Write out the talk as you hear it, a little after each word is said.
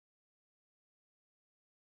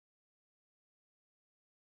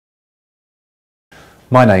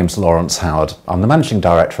My name's Lawrence Howard. I'm the Managing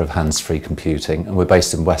Director of Handsfree Computing and we're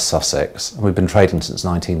based in West Sussex and we've been trading since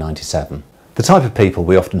 1997. The type of people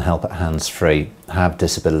we often help at Handsfree have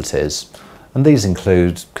disabilities, and these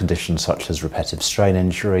include conditions such as repetitive strain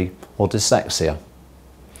injury or dyslexia.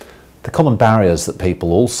 The common barriers that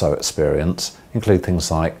people also experience include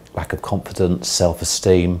things like lack of confidence,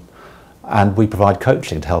 self-esteem, and we provide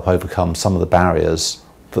coaching to help overcome some of the barriers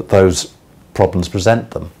that those problems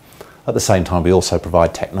present them. At the same time, we also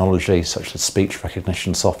provide technology such as speech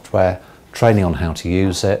recognition software, training on how to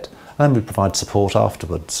use it, and then we provide support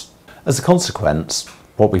afterwards. As a consequence,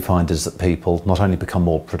 what we find is that people not only become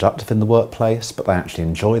more productive in the workplace, but they actually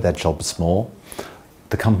enjoy their jobs more.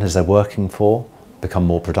 The companies they're working for become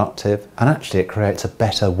more productive, and actually it creates a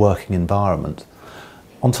better working environment.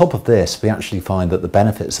 On top of this, we actually find that the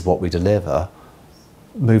benefits of what we deliver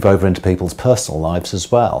move over into people's personal lives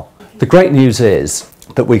as well. The great news is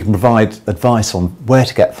that we can provide advice on where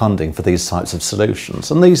to get funding for these types of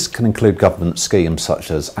solutions, and these can include government schemes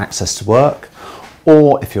such as access to work,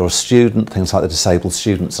 or if you're a student, things like the Disabled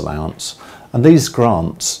Students Allowance. And these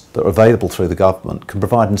grants that are available through the government can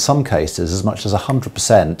provide in some cases as much as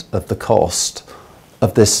 100% of the cost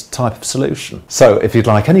of this type of solution. So if you'd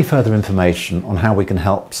like any further information on how we can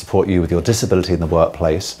help support you with your disability in the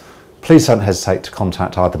workplace, please don't hesitate to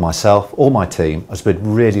contact either myself or my team, as we'd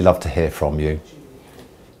really love to hear from you.